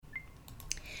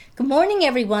Good morning,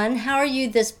 everyone. How are you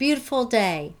this beautiful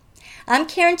day? I'm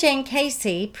Karen Jane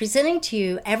Casey, presenting to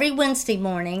you every Wednesday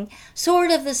morning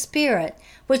Sword of the Spirit,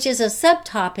 which is a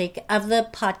subtopic of the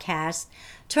podcast,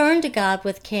 Turn to God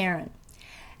with Karen.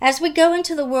 As we go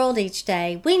into the world each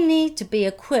day, we need to be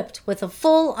equipped with the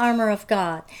full armor of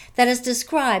God that is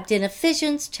described in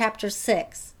Ephesians chapter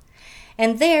 6.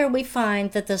 And there we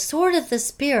find that the sword of the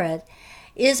Spirit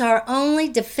is our only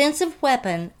defensive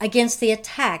weapon against the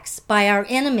attacks by our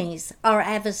enemies, our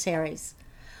adversaries.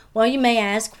 Well, you may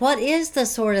ask, what is the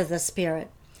sword of the Spirit?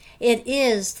 It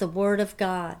is the Word of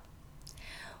God.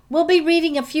 We'll be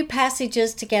reading a few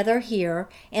passages together here,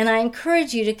 and I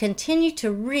encourage you to continue to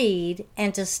read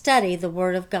and to study the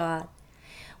Word of God.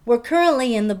 We're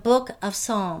currently in the book of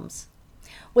Psalms.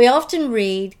 We often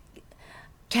read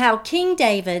how King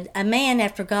David, a man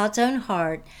after God's own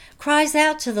heart, cries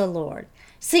out to the Lord,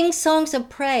 sings songs of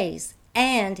praise,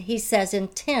 and he says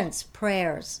intense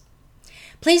prayers.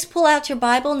 Please pull out your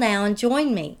Bible now and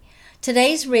join me.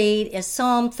 Today's read is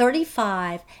Psalm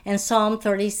 35 and Psalm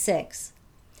 36.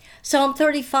 Psalm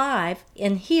 35,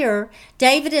 in here,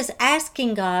 David is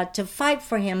asking God to fight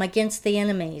for him against the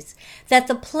enemies, that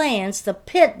the plans, the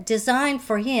pit designed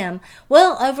for him,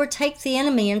 will overtake the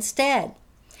enemy instead.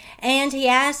 And he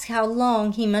asks how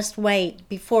long he must wait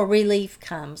before relief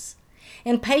comes.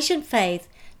 In patient faith,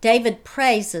 David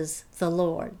praises the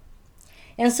Lord.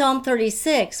 In Psalm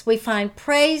 36, we find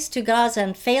praise to God's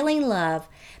unfailing love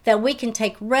that we can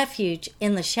take refuge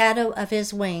in the shadow of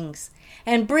his wings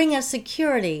and bring us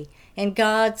security in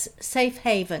God's safe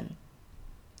haven.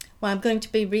 Well, I'm going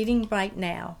to be reading right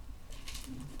now.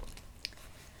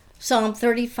 Psalm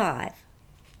 35.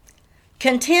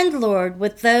 Contend, Lord,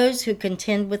 with those who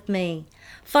contend with me.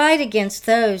 Fight against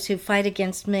those who fight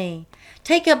against me.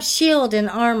 Take up shield and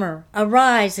armor.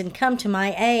 Arise and come to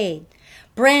my aid.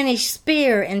 Brandish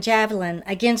spear and javelin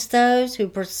against those who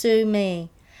pursue me.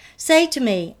 Say to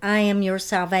me, I am your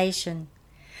salvation.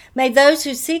 May those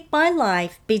who seek my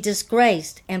life be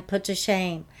disgraced and put to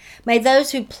shame. May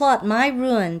those who plot my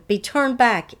ruin be turned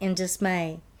back in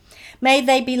dismay. May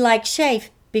they be like chaff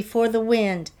before the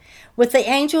wind, with the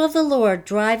angel of the Lord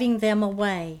driving them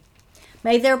away.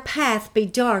 May their path be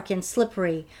dark and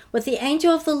slippery, with the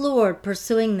angel of the Lord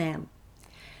pursuing them.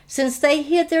 Since they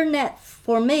hid their net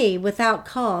for me without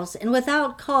cause, and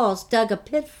without cause dug a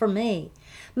pit for me,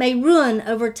 may ruin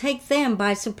overtake them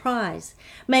by surprise.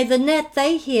 May the net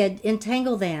they hid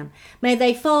entangle them. May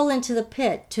they fall into the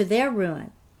pit to their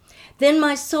ruin. Then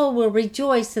my soul will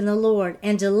rejoice in the Lord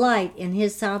and delight in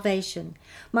his salvation.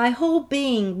 My whole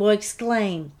being will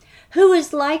exclaim, Who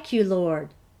is like you, Lord?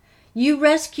 You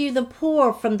rescue the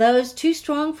poor from those too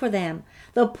strong for them,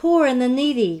 the poor and the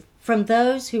needy from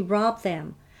those who rob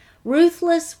them.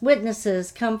 Ruthless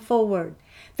witnesses come forward.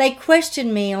 They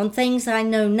question me on things I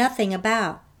know nothing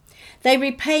about. They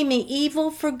repay me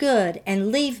evil for good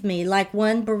and leave me like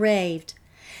one bereaved.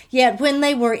 Yet when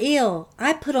they were ill,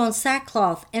 I put on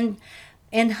sackcloth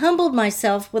and humbled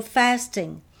myself with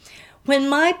fasting. When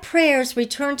my prayers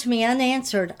returned to me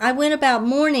unanswered, I went about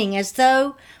mourning as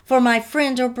though for my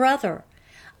friend or brother.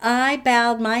 I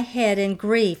bowed my head in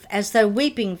grief as though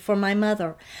weeping for my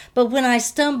mother. But when I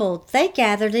stumbled, they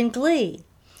gathered in glee.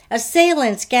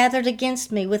 Assailants gathered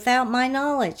against me without my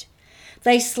knowledge.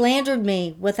 They slandered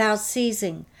me without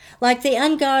ceasing. Like the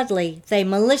ungodly, they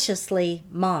maliciously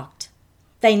mocked.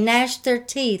 They gnashed their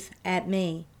teeth at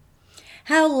me.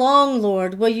 How long,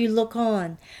 Lord, will you look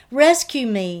on? Rescue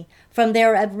me from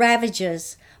their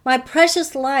ravages, my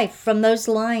precious life from those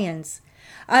lions.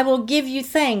 I will give you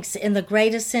thanks in the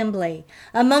great assembly.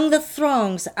 Among the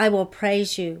throngs I will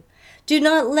praise you. Do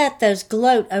not let those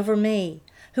gloat over me,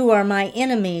 who are my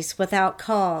enemies without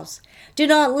cause. Do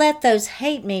not let those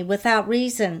hate me without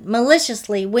reason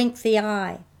maliciously wink the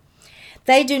eye.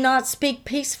 They do not speak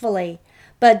peacefully,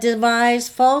 but devise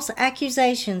false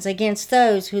accusations against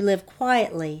those who live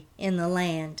quietly in the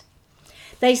land.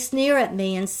 They sneer at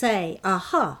me and say,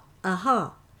 Aha,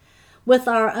 aha. With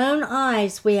our own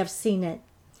eyes we have seen it.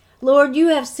 Lord, you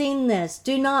have seen this.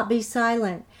 Do not be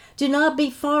silent. Do not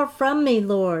be far from me,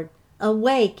 Lord.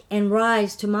 Awake and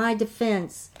rise to my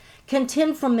defense.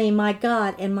 Contend for me, my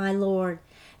God and my Lord.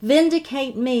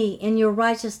 Vindicate me in your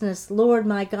righteousness, Lord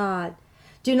my God.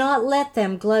 Do not let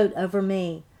them gloat over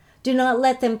me. Do not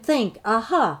let them think,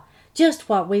 Aha, just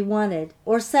what we wanted,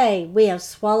 or say, We have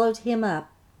swallowed him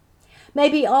up.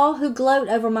 May all who gloat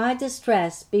over my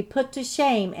distress be put to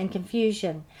shame and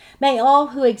confusion. May all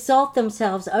who exalt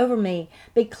themselves over me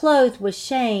be clothed with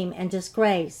shame and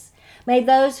disgrace. May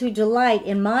those who delight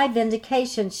in my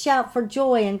vindication shout for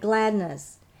joy and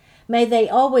gladness. May they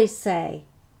always say,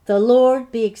 The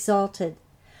Lord be exalted,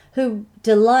 who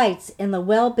delights in the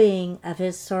well-being of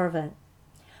his servant.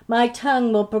 My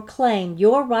tongue will proclaim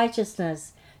your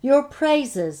righteousness, your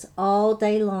praises all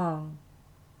day long.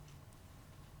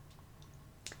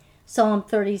 Psalm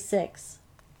 36.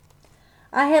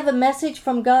 I have a message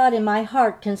from God in my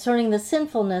heart concerning the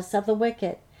sinfulness of the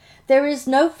wicked. There is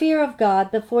no fear of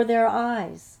God before their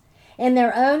eyes. In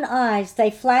their own eyes they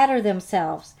flatter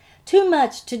themselves, too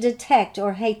much to detect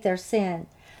or hate their sin.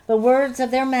 The words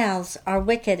of their mouths are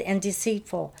wicked and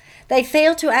deceitful. They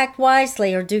fail to act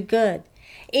wisely or do good.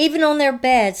 Even on their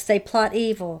beds they plot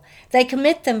evil. They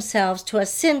commit themselves to a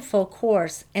sinful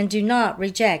course and do not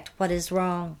reject what is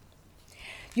wrong.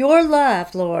 Your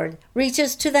love, Lord,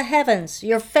 reaches to the heavens,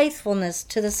 your faithfulness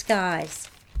to the skies.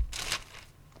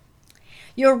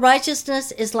 Your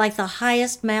righteousness is like the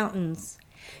highest mountains,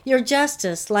 your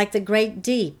justice like the great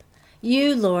deep.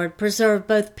 You, Lord, preserve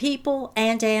both people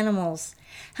and animals.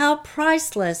 How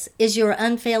priceless is your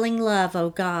unfailing love, O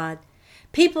God!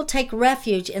 People take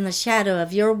refuge in the shadow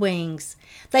of your wings.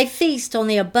 They feast on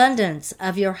the abundance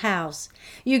of your house.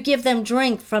 You give them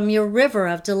drink from your river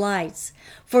of delights.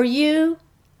 For with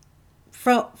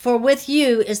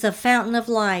you is the fountain of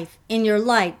life. In your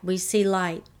light we see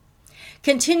light.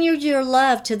 Continue your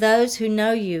love to those who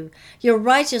know you, your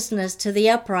righteousness to the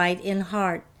upright in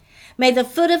heart. May the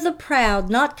foot of the proud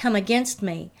not come against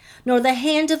me, nor the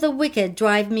hand of the wicked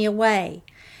drive me away.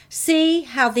 See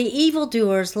how the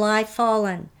evildoers lie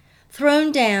fallen,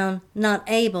 thrown down, not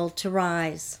able to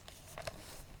rise.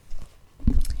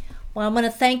 Well, I want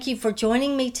to thank you for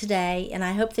joining me today, and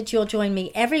I hope that you'll join me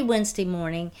every Wednesday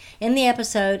morning in the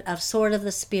episode of Sword of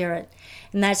the Spirit,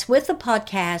 and that's with the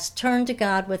podcast Turn to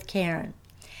God with Karen.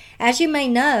 As you may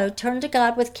know, Turn to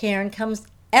God with Karen comes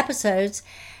episodes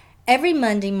every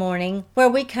Monday morning where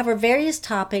we cover various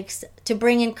topics to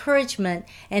bring encouragement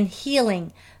and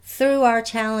healing through our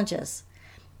challenges.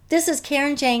 This is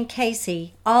Karen Jane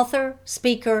Casey, author,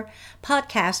 speaker,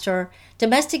 podcaster,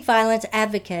 domestic violence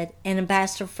advocate, and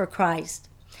ambassador for Christ.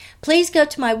 Please go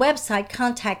to my website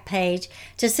contact page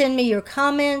to send me your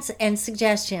comments and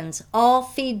suggestions. All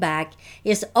feedback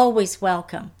is always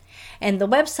welcome. And the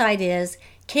website is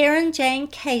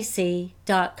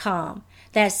KarenJaneCasey.com.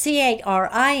 That's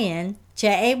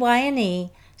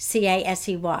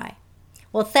KarenJaneCasey.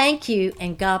 Well, thank you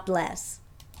and God bless.